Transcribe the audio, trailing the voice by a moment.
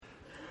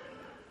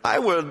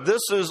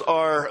This is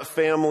our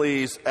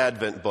family's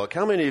Advent book.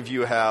 How many of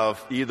you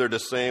have either the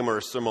same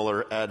or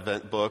similar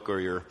Advent book, or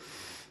your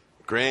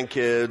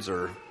grandkids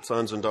or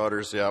sons and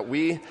daughters? Yeah,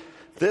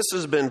 this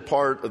has been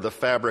part of the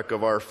fabric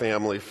of our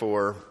family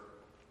for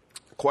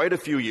quite a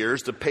few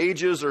years. The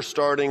pages are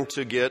starting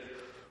to get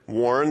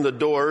worn. The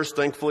doors,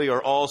 thankfully,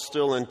 are all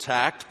still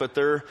intact, but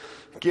they're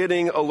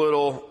getting a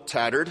little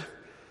tattered.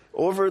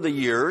 Over the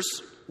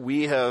years,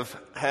 we have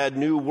had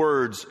new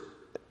words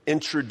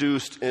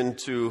introduced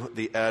into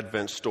the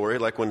Advent story,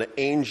 like when the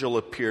angel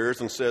appears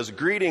and says,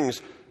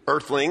 "Greetings,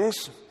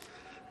 earthlings,"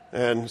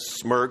 and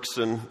smirks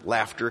and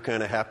laughter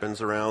kind of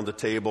happens around the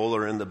table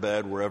or in the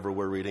bed, wherever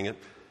we're reading it.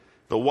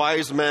 The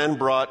wise men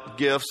brought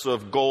gifts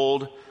of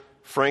gold,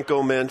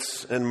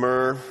 frankincense, and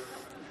myrrh.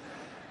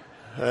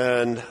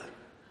 And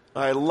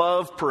I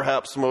love,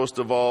 perhaps most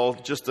of all,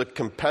 just the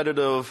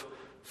competitive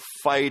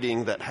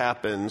fighting that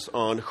happens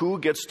on who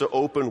gets to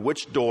open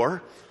which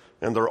door.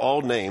 And they're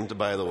all named,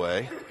 by the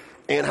way,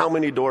 and how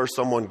many doors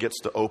someone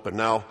gets to open.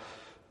 Now,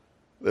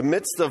 in the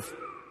midst of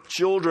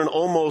children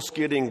almost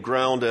getting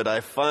grounded, I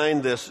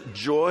find this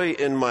joy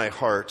in my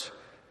heart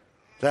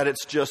that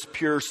it's just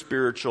pure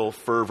spiritual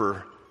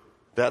fervor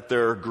that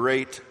their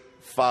great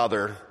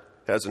Father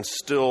has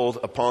instilled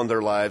upon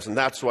their lives, and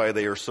that's why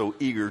they are so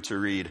eager to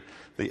read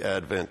the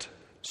Advent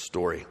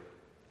story.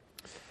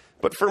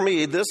 But for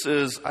me,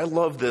 I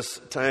love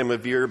this time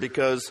of year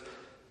because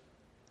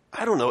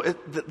I don't know,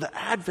 the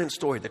Advent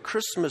story, the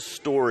Christmas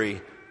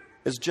story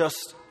is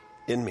just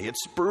in me. It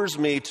spurs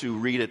me to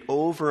read it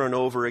over and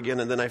over again,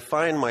 and then I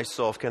find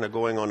myself kind of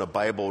going on a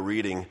Bible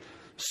reading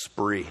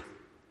spree,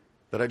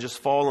 that I just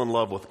fall in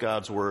love with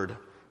God's Word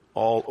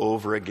all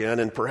over again.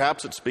 And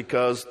perhaps it's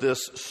because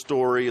this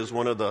story is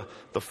one of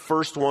the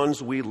first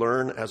ones we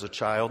learn as a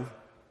child,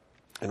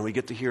 and we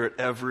get to hear it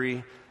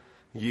every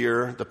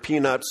year. The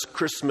Peanuts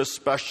Christmas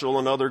special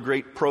and other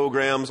great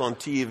programs on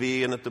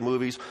TV and at the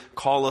movies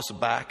call us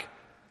back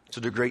to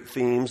the great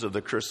themes of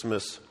the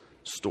Christmas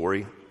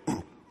story.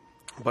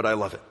 But I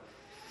love it.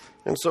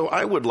 And so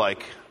I would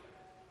like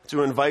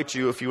to invite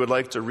you, if you would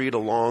like to read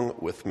along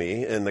with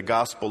me in the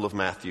Gospel of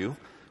Matthew,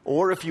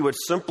 or if you would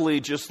simply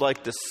just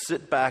like to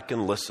sit back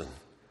and listen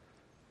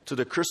to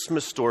the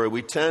Christmas story.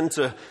 We tend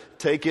to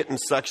take it in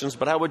sections,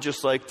 but I would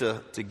just like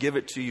to give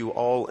it to you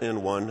all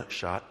in one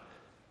shot.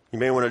 You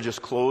may want to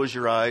just close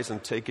your eyes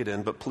and take it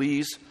in, but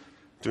please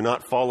do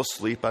not fall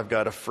asleep. I've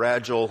got a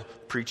fragile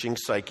preaching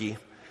psyche.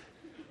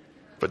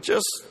 But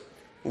just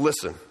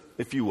listen,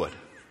 if you would,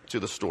 to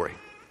the story.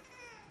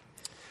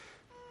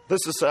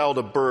 This is how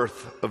the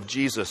birth of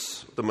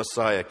Jesus, the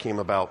Messiah, came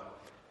about.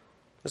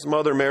 His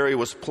mother Mary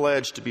was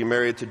pledged to be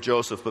married to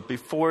Joseph, but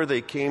before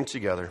they came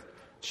together,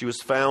 she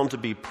was found to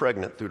be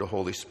pregnant through the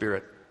Holy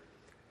Spirit.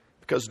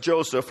 Because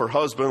Joseph, her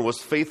husband, was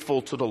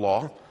faithful to the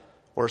law,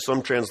 or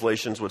some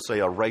translations would say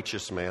a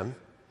righteous man,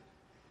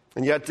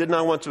 and yet did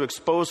not want to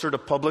expose her to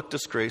public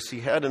disgrace,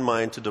 he had in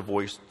mind to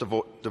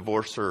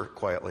divorce her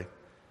quietly.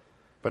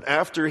 But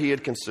after he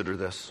had considered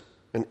this,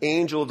 an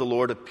angel of the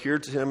Lord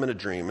appeared to him in a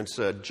dream and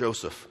said,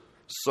 "Joseph,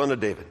 son of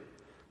David,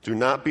 do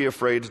not be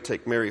afraid to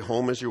take Mary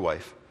home as your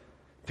wife,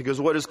 because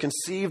what is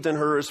conceived in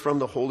her is from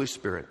the Holy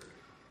Spirit.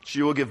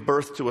 She will give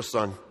birth to a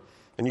son,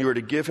 and you are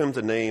to give him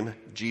the name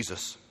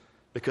Jesus,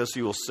 because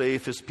he will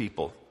save his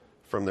people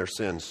from their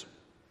sins."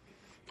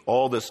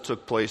 All this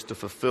took place to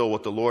fulfill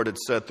what the Lord had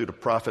said through the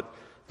prophet,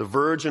 "The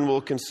virgin will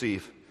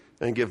conceive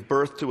and give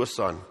birth to a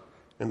son,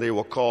 and they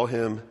will call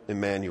him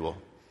Emmanuel,"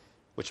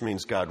 which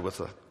means God with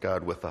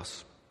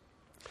us.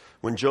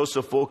 When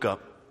Joseph woke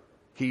up,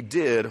 he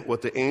did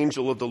what the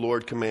angel of the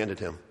Lord commanded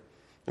him,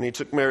 and he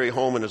took Mary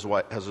home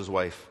as his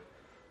wife.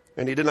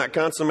 And he did not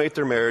consummate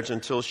their marriage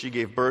until she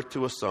gave birth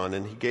to a son,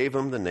 and he gave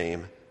him the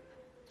name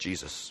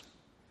Jesus.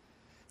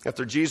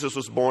 After Jesus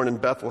was born in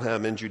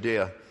Bethlehem in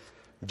Judea,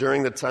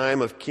 during the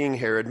time of King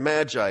Herod,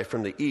 Magi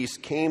from the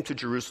east came to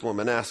Jerusalem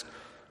and asked,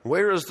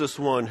 "Where is this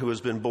one who has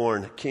been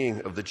born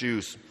King of the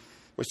Jews?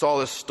 We saw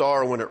this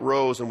star when it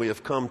rose, and we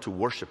have come to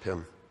worship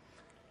him."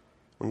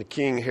 When the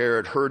King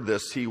Herod heard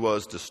this, he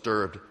was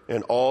disturbed,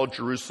 and all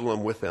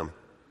Jerusalem with him.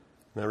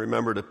 Now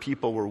remember, the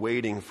people were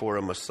waiting for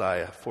a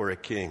Messiah, for a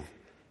king.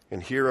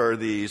 And here are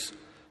this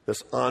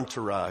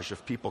entourage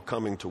of people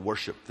coming to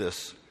worship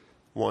this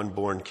one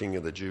born King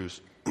of the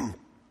Jews.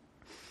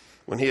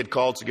 When he had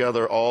called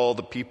together all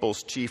the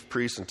people's chief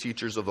priests and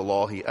teachers of the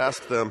law, he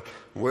asked them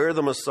where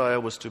the Messiah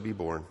was to be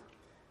born.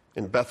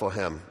 "In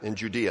Bethlehem, in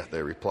Judea,"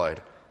 they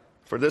replied,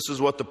 "for this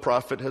is what the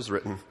prophet has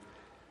written.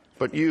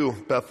 But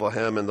you,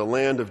 Bethlehem, in the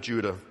land of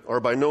Judah, are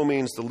by no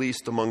means the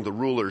least among the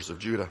rulers of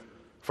Judah.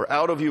 For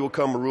out of you will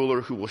come a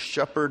ruler who will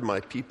shepherd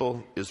my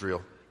people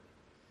Israel."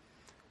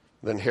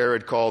 Then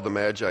Herod called the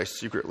Magi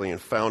secretly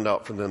and found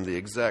out from them the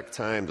exact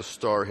time the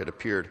star had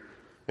appeared.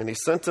 And he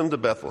sent them to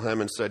Bethlehem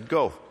and said,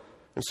 "Go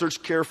and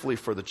search carefully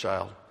for the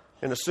child.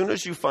 And as soon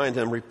as you find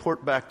him,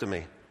 report back to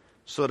me,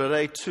 so that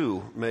I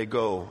too may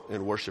go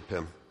and worship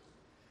him."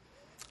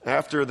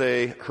 After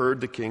they heard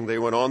the king, they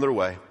went on their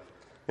way.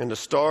 And the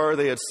star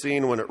they had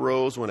seen when it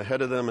rose went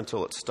ahead of them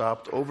until it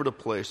stopped over the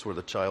place where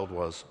the child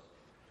was.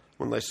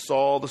 When they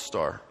saw the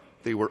star,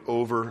 they were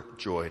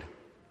overjoyed.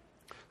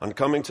 On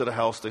coming to the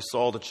house, they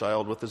saw the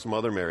child with his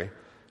mother Mary,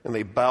 and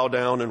they bowed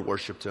down and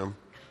worshipped him.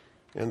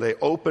 And they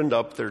opened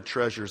up their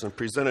treasures and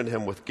presented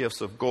him with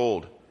gifts of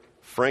gold,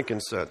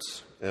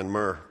 frankincense, and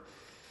myrrh.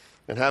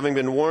 And having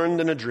been warned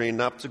in a dream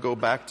not to go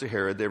back to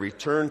Herod, they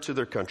returned to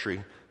their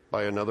country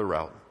by another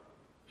route.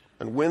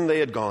 And when they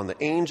had gone,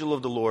 the angel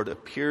of the Lord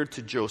appeared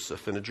to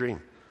Joseph in a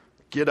dream.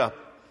 Get up,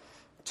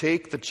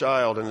 take the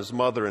child and his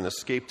mother and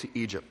escape to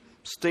Egypt.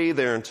 Stay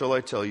there until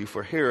I tell you,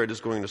 for Herod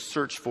is going to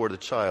search for the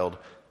child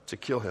to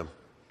kill him.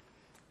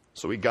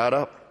 So he got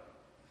up.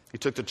 He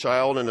took the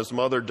child and his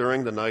mother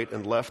during the night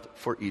and left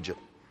for Egypt,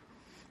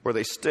 where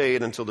they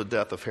stayed until the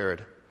death of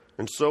Herod.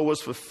 And so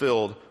was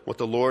fulfilled what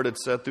the Lord had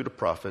said through the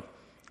prophet,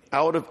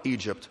 "Out of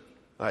Egypt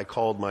I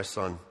called my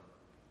son."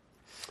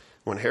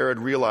 When Herod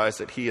realized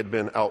that he had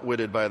been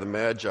outwitted by the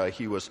Magi,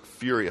 he was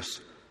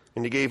furious,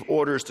 and he gave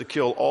orders to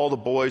kill all the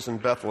boys in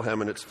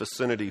Bethlehem and its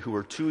vicinity who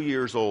were 2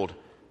 years old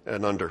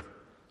and under,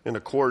 in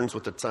accordance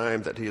with the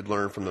time that he had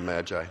learned from the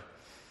Magi.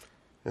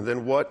 And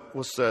then what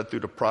was said through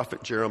the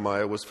prophet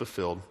Jeremiah was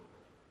fulfilled.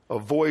 A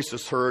voice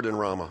is heard in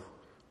Ramah,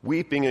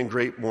 weeping in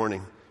great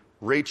mourning,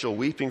 Rachel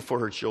weeping for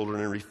her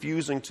children and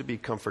refusing to be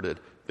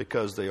comforted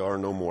because they are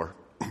no more.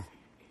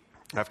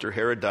 After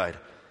Herod died,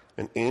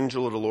 an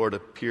angel of the Lord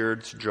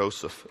appeared to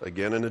Joseph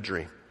again in a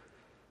dream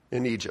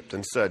in Egypt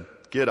and said,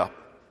 "Get up,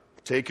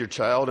 take your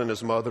child and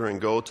his mother and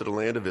go to the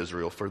land of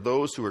Israel, for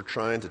those who are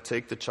trying to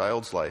take the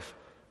child's life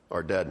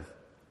are dead."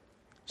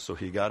 So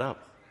he got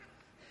up.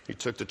 He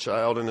took the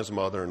child and his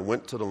mother and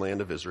went to the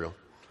land of Israel.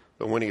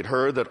 But when he had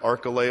heard that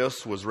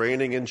Archelaus was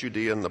reigning in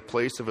Judea in the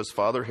place of his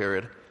father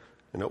Herod,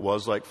 and it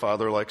was like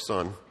father like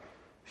son,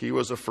 he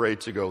was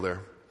afraid to go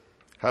there.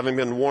 Having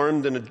been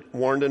warned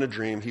in a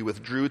dream, he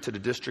withdrew to the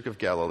district of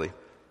Galilee,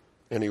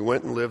 and he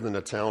went and lived in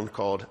a town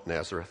called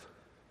Nazareth.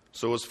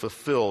 So was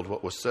fulfilled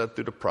what was said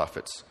through the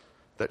prophets,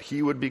 that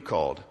he would be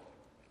called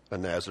a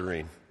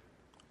Nazarene.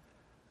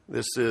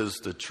 This is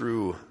the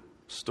true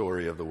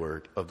story of the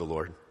word of the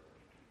Lord.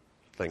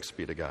 Thanks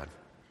be to God.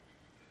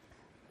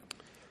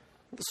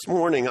 This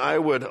morning, I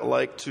would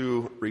like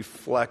to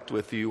reflect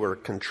with you or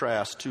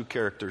contrast two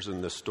characters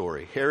in this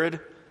story, Herod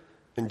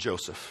and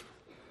Joseph,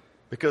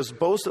 because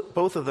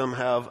both of them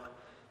have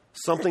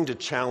something to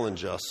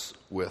challenge us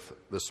with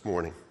this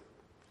morning.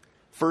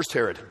 First,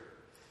 Herod.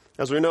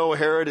 As we know,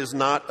 Herod is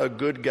not a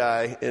good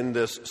guy in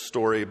this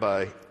story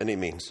by any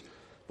means.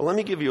 But let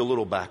me give you a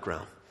little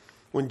background.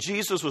 When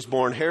Jesus was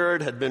born,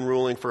 Herod had been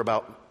ruling for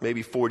about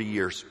maybe 40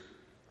 years.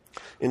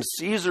 In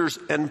Caesar's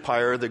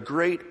empire, the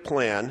great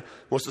plan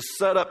was to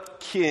set up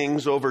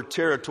kings over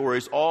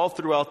territories all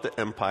throughout the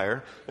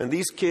empire. And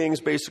these kings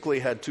basically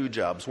had two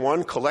jobs.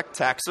 One, collect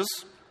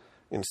taxes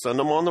and send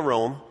them on to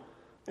Rome.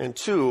 And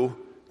two,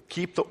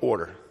 keep the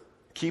order,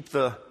 keep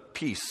the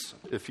peace,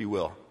 if you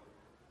will.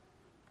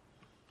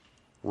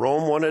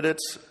 Rome wanted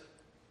its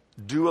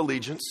due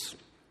allegiance,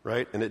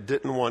 right? And it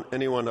didn't want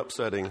anyone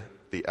upsetting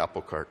the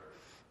apple cart.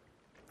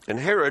 And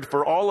Herod,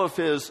 for all of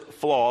his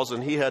flaws,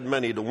 and he had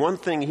many, the one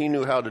thing he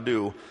knew how to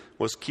do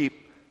was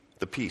keep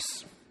the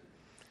peace.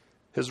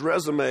 His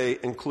resume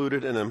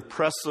included an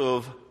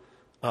impressive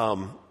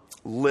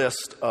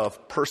list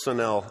of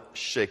personnel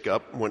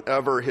shakeup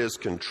whenever his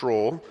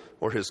control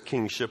or his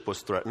kingship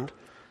was threatened.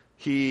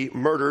 He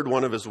murdered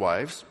one of his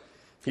wives.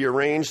 He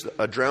arranged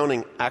a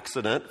drowning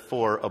accident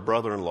for a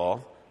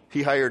brother-in-law.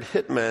 He hired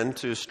hitmen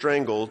to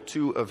strangle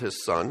two of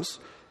his sons.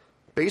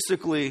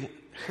 Basically,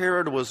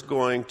 Herod was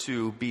going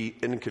to be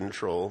in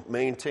control,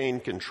 maintain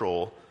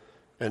control,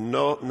 and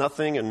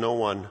nothing and no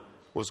one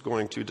was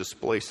going to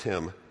displace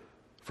him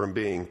from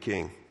being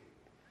king.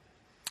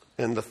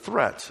 And the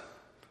threat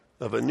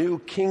of a new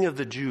king of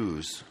the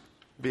Jews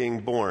being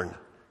born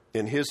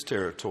in his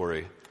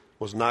territory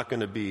was not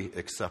going to be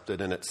accepted,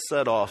 and it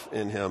set off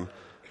in him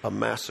a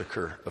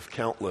massacre of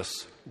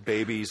countless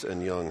babies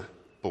and young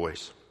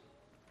boys.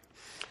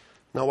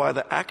 Now, while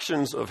the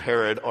actions of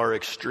Herod are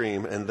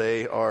extreme, and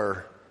they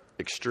are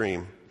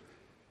extreme,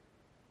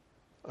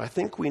 I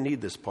think we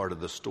need this part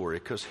of the story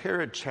because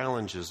Herod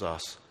challenges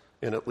us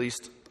in at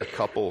least a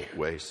couple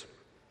ways.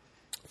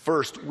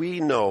 First,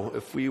 we know,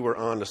 if we were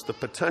honest, the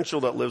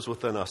potential that lives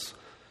within us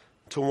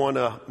to want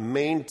to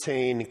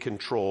maintain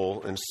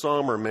control in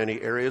some or many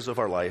areas of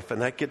our life,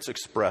 and that gets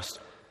expressed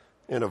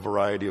in a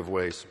variety of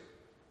ways.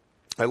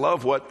 I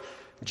love what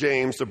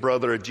James, the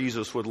brother of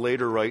Jesus, would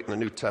later write in the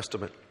New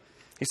Testament.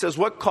 He says,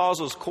 "What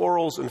causes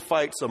quarrels and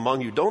fights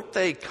among you? Don't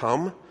they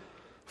come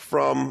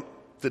from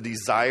the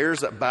desires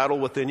that battle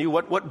within you?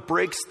 What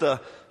breaks the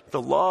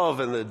love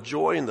and the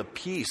joy and the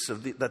peace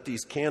that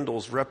these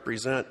candles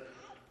represent?"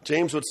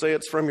 James would say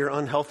it's from your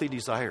unhealthy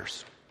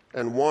desires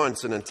and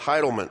wants and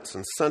entitlements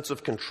and sense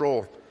of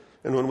control.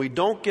 And when we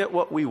don't get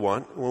what we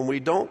want, when we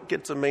don't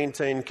get to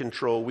maintain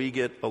control, we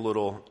get a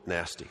little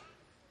nasty.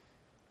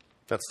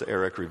 That's the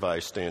Eric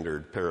Revised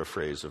Standard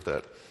paraphrase of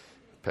that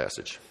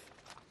passage.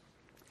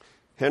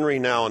 Henry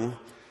Nouwen,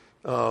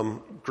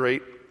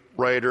 great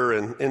writer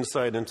and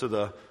insight into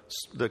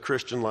the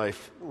Christian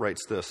life,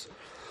 writes this.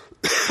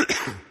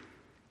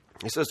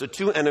 He says the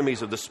two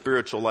enemies of the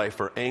spiritual life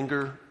are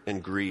anger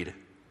and greed.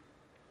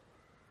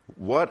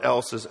 What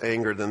else is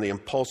anger than the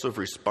impulsive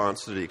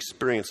response to the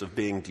experience of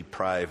being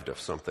deprived of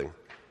something?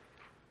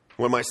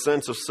 When my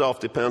sense of self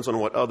depends on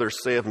what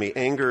others say of me,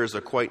 anger is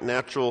a quite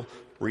natural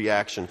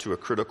reaction to a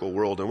critical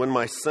world. And when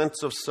my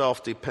sense of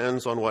self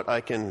depends on what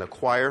I can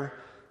acquire,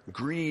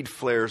 greed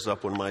flares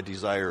up when my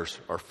desires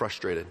are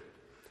frustrated.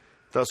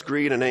 Thus,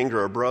 greed and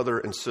anger are brother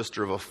and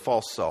sister of a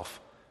false self,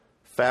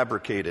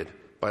 fabricated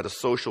by the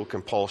social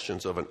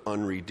compulsions of an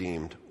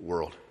unredeemed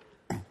world.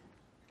 Let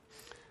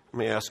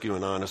me ask you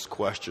an honest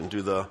question.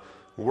 Do the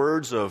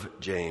words of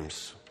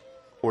James,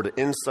 or the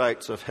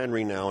insights of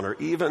Henry Nouwen, or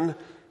even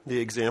the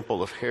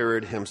example of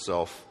Herod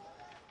himself,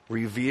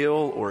 reveal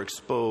or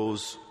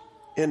expose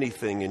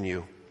anything in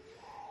you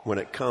when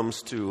it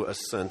comes to a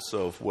sense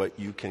of what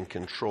you can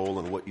control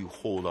and what you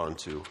hold on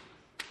to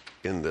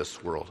in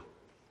this world?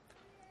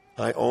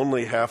 I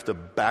only have to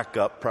back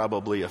up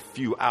probably a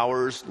few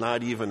hours,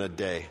 not even a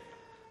day,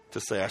 to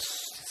say I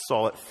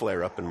saw it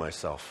flare up in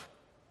myself.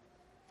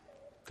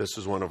 This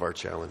is one of our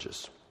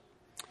challenges.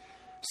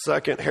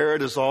 Second,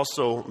 Herod is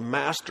also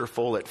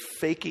masterful at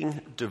faking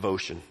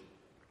devotion.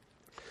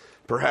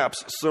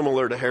 Perhaps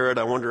similar to Herod,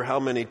 I wonder how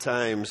many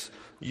times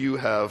you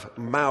have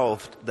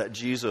mouthed that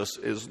Jesus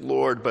is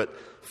Lord, but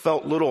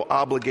felt little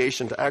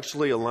obligation to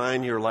actually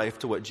align your life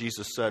to what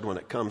Jesus said when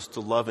it comes to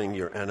loving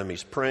your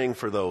enemies, praying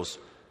for those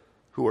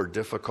who are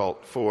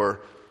difficult,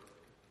 for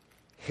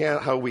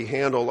how we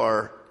handle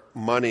our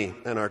money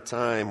and our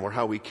time, or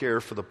how we care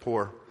for the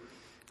poor.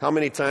 How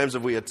many times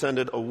have we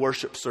attended a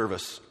worship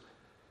service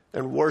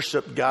and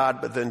worshiped God,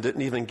 but then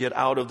didn't even get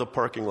out of the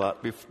parking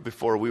lot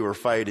before we were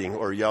fighting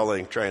or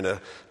yelling, trying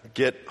to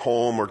get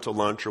home or to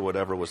lunch or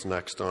whatever was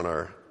next on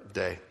our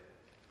day?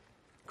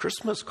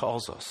 Christmas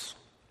calls us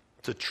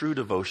to true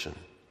devotion,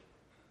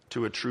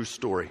 to a true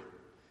story.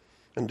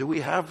 And do we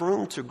have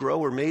room to grow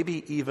or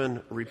maybe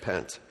even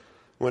repent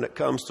when it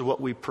comes to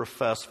what we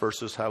profess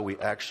versus how we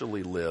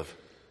actually live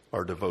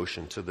our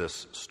devotion to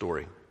this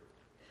story?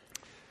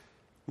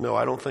 No,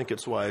 I don't think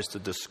it's wise to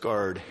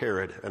discard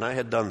Herod, and I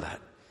had done that,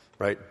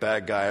 right?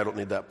 Bad guy, I don't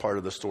need that part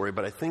of the story,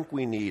 but I think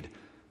we need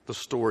the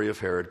story of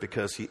Herod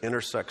because he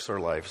intersects our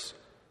lives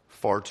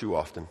far too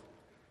often.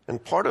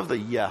 And part of the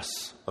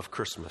yes of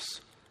Christmas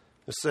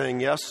is saying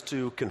yes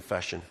to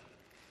confession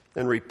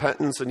and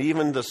repentance and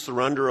even the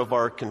surrender of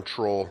our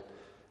control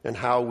and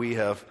how we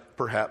have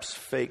perhaps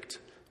faked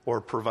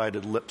or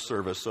provided lip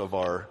service of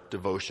our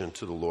devotion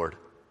to the Lord.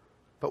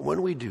 But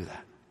when we do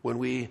that, when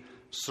we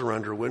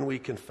surrender, when we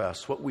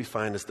confess, what we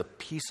find is the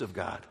peace of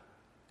God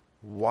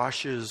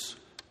washes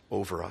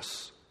over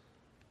us,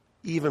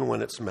 even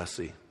when it's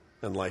messy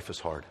and life is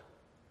hard.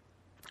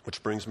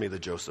 Which brings me to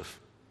Joseph.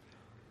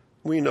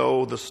 We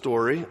know the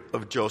story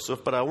of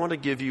Joseph, but I want to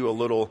give you a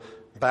little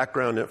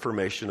background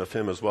information of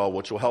him as well,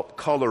 which will help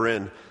color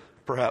in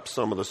perhaps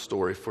some of the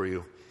story for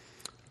you.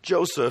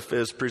 Joseph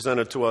is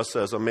presented to us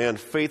as a man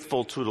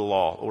faithful to the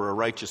law, or a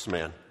righteous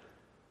man.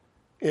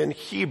 In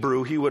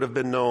Hebrew, he would have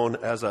been known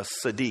as a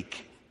Siddiq.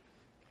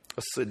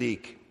 A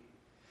Siddiq.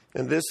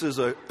 And this is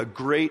a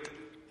great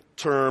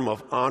term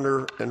of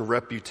honor and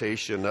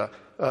reputation.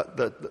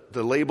 The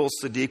label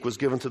Siddiq was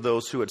given to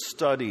those who had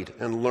studied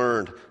and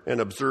learned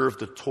and observed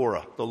the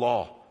Torah, the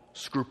law,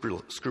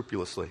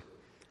 scrupulously.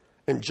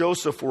 In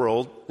Joseph's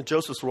world,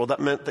 that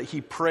meant that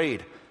he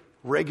prayed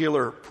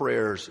regular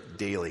prayers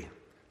daily,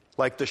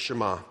 like the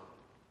Shema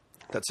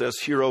that says,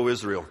 "Hear, O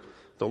Israel,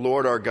 the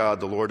Lord our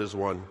God, the Lord is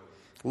one.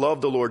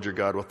 Love the Lord your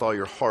God with all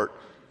your heart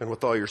and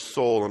with all your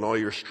soul and all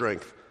your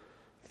strength.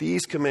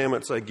 These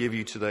commandments I give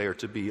you today are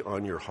to be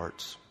on your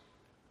hearts."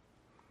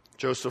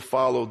 Joseph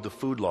followed the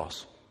food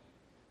laws.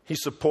 He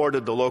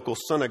supported the local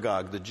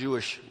synagogue, the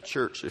Jewish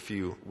church, if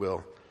you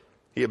will.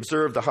 He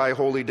observed the high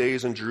holy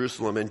days in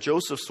Jerusalem. In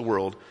Joseph's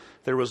world,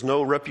 there was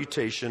no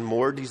reputation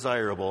more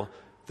desirable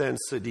than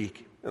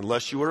Siddiq,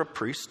 unless you were a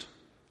priest,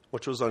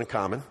 which was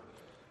uncommon,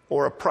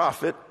 or a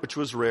prophet, which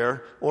was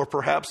rare, or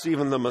perhaps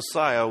even the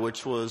Messiah,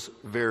 which was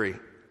very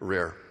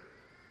rare.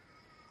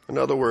 In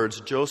other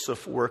words,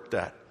 Joseph worked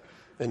at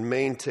and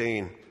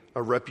maintained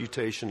a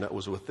reputation that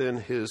was within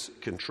his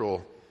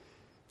control,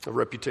 a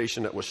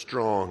reputation that was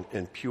strong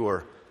and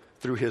pure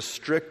through his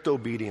strict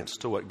obedience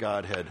to what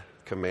God had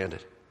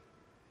commanded.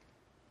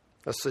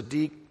 A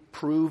Siddiq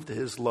proved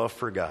his love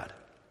for God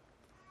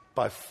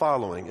by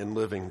following and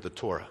living the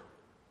Torah.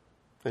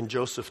 And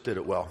Joseph did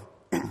it well.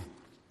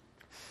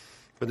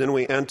 But then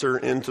we enter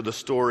into the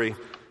story,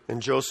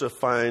 and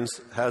Joseph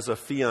has a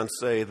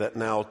fiancée that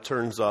now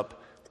turns up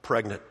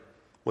pregnant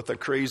with a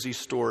crazy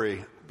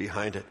story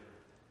behind it,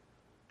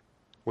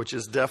 which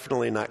is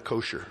definitely not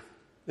kosher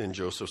in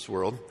Joseph's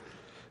world.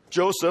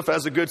 Joseph,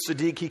 as a good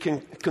Siddiq, he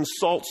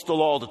consults the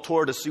law, the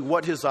Torah, to see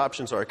what his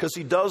options are, because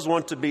he does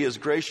want to be as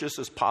gracious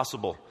as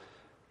possible.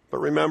 But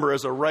remember,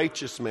 as a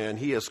righteous man,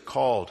 he is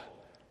called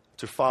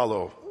to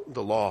follow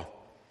the law.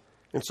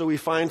 And so he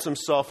finds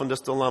himself in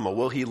this dilemma.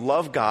 Will he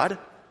love God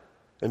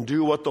and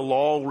do what the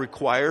law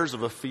requires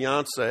of a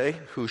fiancé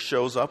who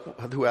shows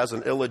up, who has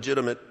an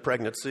illegitimate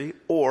pregnancy?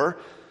 Or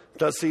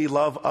Does he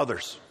love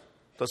others?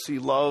 Does he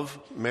love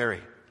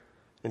Mary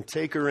and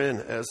take her in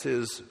as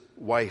his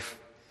wife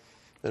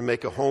and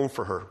make a home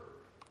for her,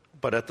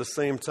 but at the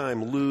same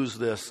time lose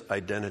this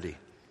identity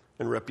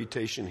and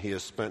reputation he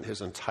has spent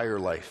his entire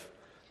life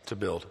to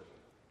build?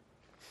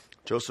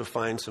 Joseph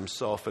finds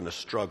himself in a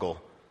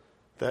struggle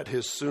that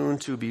his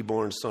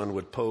soon-to-be-born son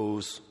would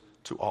pose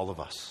to all of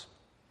us.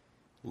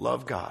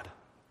 Love God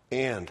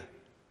and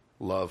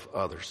love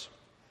others.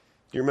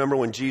 You remember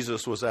when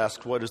Jesus was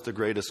asked, what is the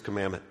greatest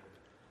commandment?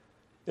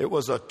 It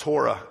was a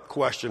Torah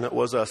question. It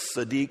was a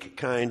Sadiq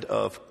kind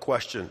of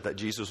question that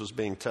Jesus was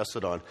being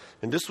tested on.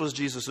 And this was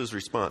Jesus'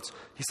 response.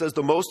 He says,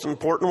 the most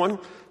important one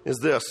is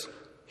this: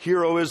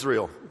 Hear, O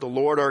Israel, the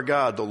Lord our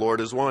God, the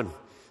Lord is one.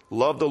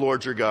 Love the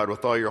Lord your God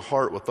with all your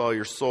heart, with all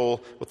your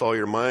soul, with all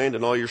your mind,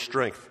 and all your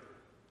strength.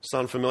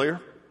 Sound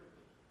familiar?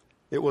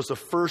 It was the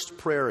first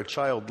prayer a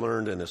child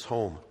learned in his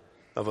home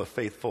of a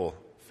faithful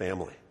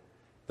family,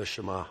 the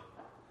Shema.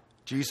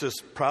 Jesus,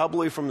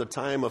 probably from the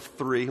time of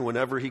 3,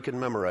 whenever he could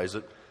memorize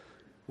it,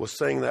 was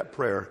saying that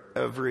prayer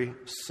every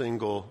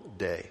single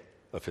day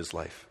of his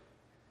life.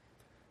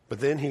 But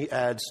then he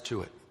adds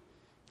to it,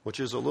 which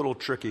is a little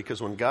tricky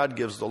because when God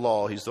gives the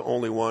law, he's the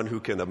only one who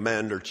can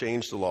amend or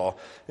change the law.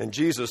 And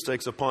Jesus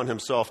takes upon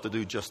himself to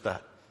do just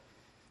that.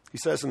 He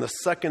says, and the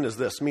second is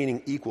this,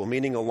 meaning equal,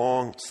 meaning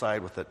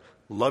alongside with it.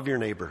 Love your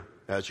neighbor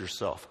as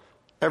yourself.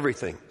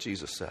 Everything,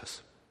 Jesus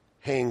says,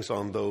 hangs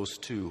on those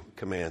 2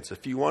 commands.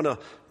 If you want to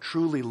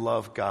truly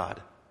love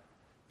God,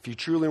 if you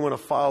truly want to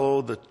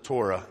follow the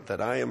Torah that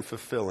I am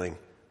fulfilling,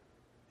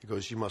 he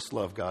goes, you must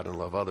love God and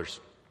love others.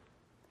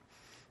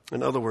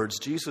 In other words,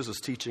 Jesus is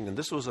teaching, and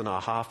this was an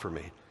aha for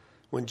me.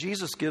 When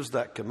Jesus gives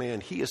that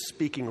command, he is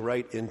speaking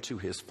right into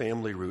his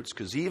family roots,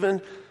 because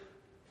even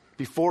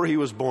before he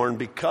was born,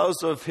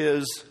 because of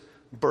his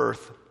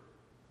birth,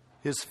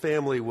 his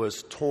family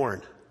was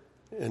torn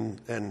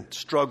and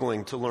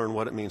struggling to learn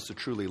what it means to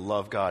truly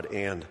love God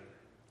and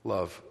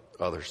love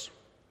others.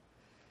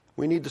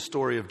 We need the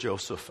story of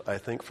Joseph, I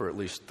think, for at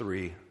least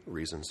 3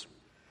 reasons.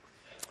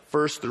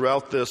 First,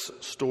 throughout this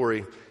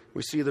story,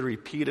 we see the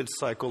repeated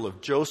cycle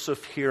of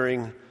Joseph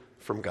hearing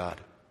from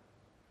God.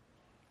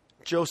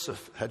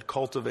 Joseph had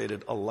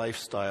cultivated a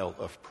lifestyle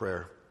of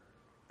prayer,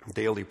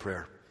 daily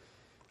prayer.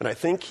 And I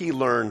think he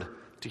learned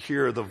to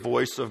hear the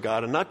voice of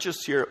God, and not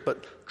just hear it,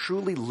 but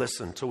truly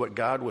listen to what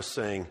God was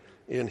saying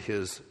in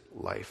his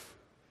life.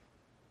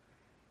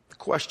 The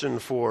question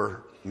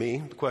for me,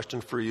 the question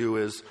for you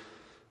is,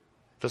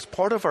 does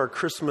part of our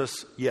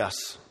Christmas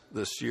yes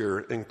this year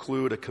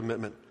include a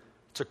commitment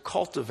to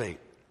cultivate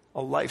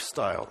a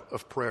lifestyle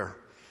of prayer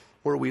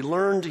where we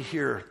learn to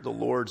hear the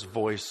Lord's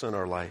voice in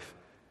our life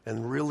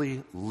and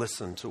really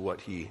listen to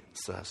what he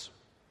says?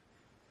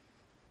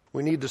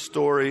 We need the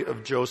story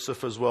of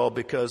Joseph as well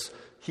because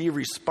he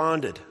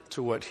responded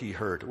to what he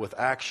heard with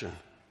action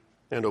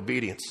and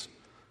obedience.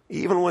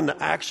 Even when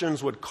the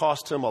actions would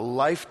cost him a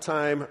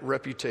lifetime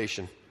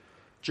reputation,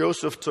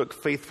 Joseph took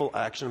faithful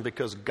action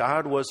because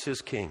God was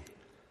his king,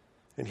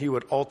 and he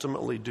would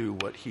ultimately do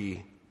what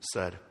he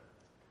said.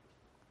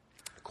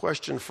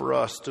 Question for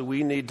us, do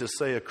we need to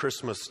say a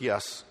Christmas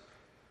yes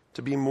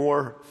to be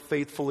more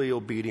faithfully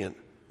obedient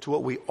to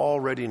what we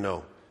already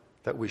know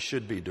that we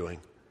should be doing,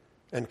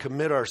 and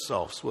commit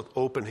ourselves with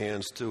open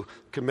hands to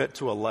commit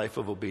to a life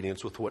of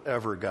obedience with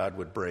whatever God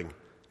would bring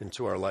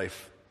into our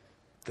life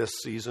this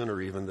season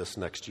or even this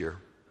next year?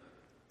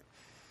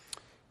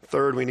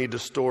 Third, we need the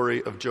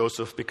story of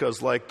Joseph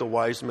because, like the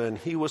wise men,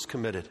 he was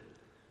committed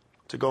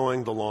to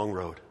going the long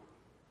road.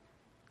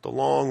 The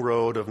long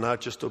road of not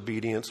just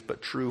obedience,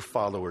 but true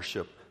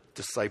followership,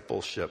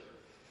 discipleship.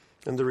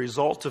 And the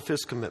result of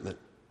his commitment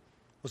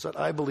was that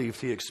I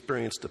believe he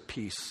experienced a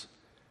peace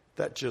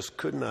that just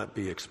could not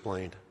be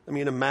explained. I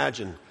mean,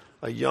 imagine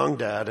a young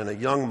dad and a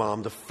young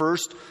mom, the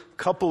first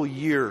couple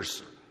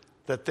years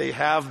that they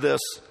have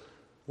this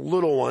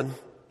little one,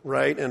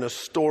 right, in a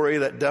story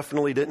that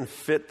definitely didn't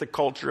fit the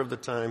culture of the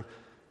time,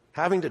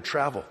 having to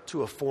travel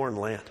to a foreign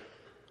land,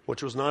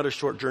 which was not a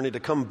short journey, to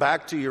come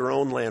back to your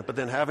own land, but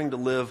then having to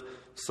live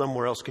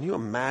somewhere else. Can you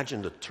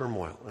imagine the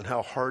turmoil and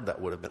how hard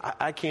that would have been?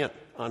 I can't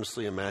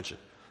honestly imagine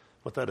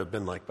what that would have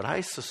been like, but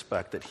I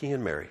suspect that he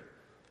and Mary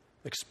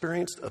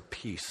experienced a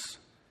peace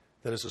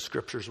that, as the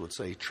scriptures would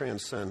say,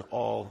 transcend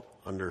all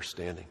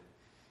understanding.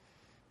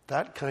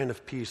 That kind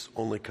of peace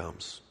only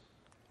comes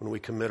when we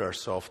commit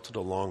ourselves to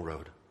the long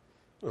road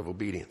of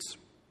obedience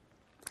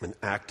and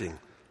acting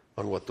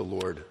on what the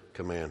Lord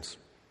commands.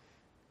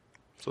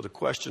 So the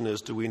question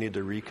is, do we need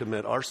to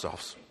recommit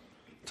ourselves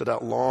to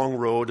that long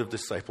road of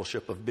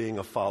discipleship, of being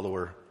a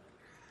follower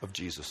of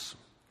Jesus?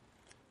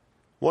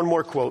 One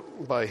more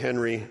quote by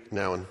Henry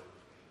Nouwen.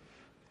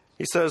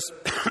 He says,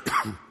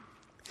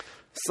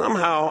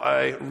 somehow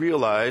I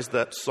realized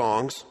that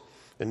songs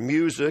and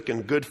music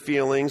and good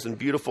feelings and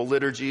beautiful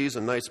liturgies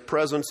and nice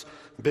presents,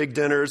 big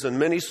dinners and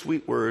many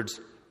sweet words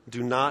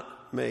do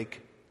not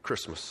make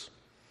Christmas.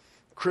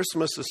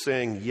 Christmas is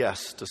saying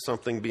yes to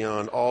something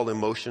beyond all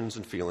emotions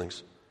and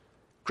feelings.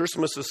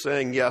 Christmas is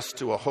saying yes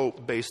to a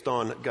hope based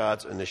on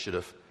God's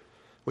initiative.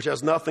 which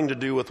has nothing to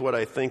do with what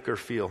I think or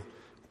feel.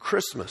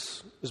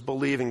 Christmas is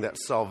believing that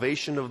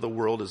salvation of the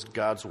world is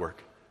God's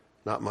work,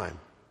 not mine.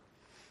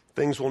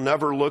 Things will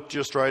never look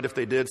just right. If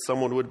they did,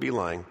 someone would be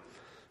lying.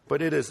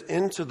 But it is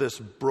into this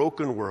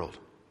broken world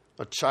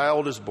a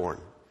child is born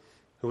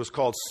who is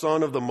called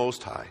Son of the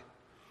Most High,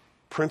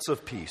 Prince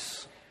of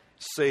Peace,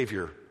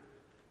 Savior,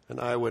 and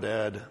I would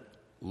add,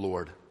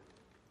 Lord.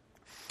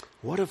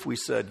 What if we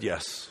said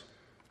yes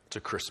to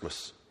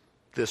Christmas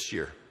this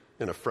year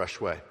in a fresh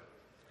way?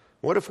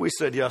 What if we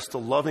said yes to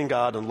loving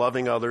God and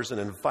loving others and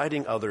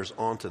inviting others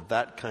onto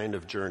that kind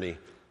of journey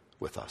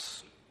with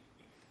us?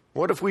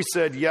 What if we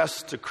said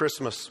yes to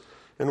Christmas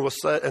and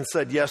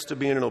said yes to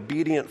being an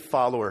obedient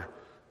follower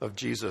of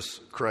Jesus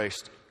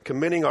Christ,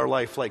 committing our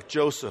life like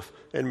Joseph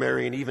and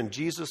Mary and even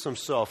Jesus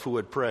himself, who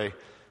would pray,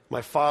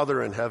 "My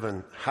Father in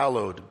heaven,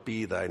 hallowed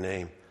be thy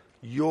name.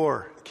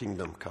 Your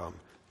kingdom come.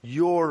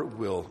 Your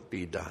will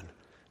be done."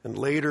 And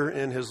later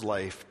in his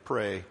life,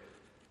 pray,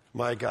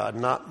 "My God,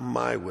 not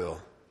my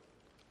will,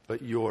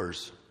 but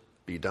yours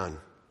be done."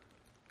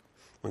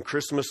 When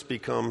Christmas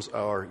becomes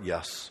our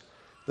yes,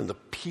 then the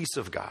peace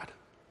of God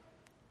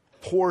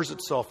pours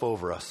itself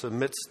over us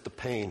amidst the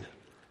pain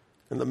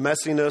and the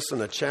messiness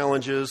and the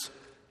challenges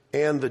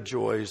and the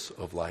joys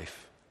of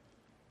life.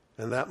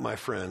 And that, my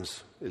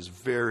friends, is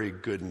very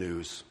good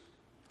news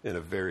and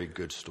a very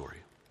good story.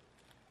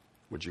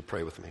 Would you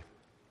pray with me?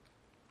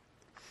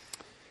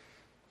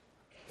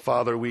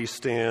 Father, we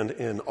stand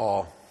in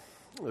awe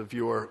of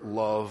your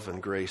love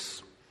and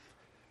grace.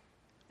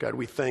 God,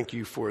 we thank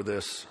you for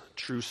this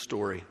true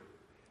story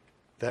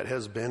that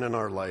has been in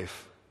our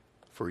life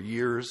for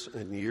years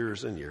and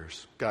years and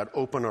years. God,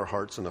 open our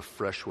hearts in a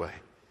fresh way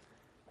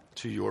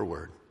to your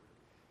word.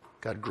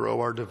 God, grow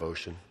our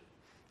devotion.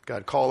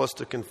 God, call us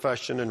to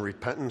confession and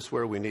repentance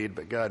where we need,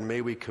 but God,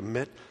 may we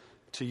commit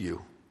to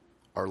you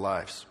our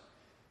lives,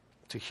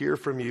 to hear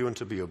from you and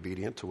to be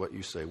obedient to what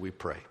you say, we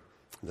pray.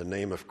 In the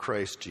name of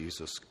Christ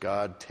Jesus,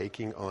 God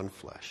taking on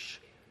flesh.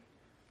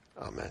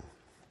 Amen.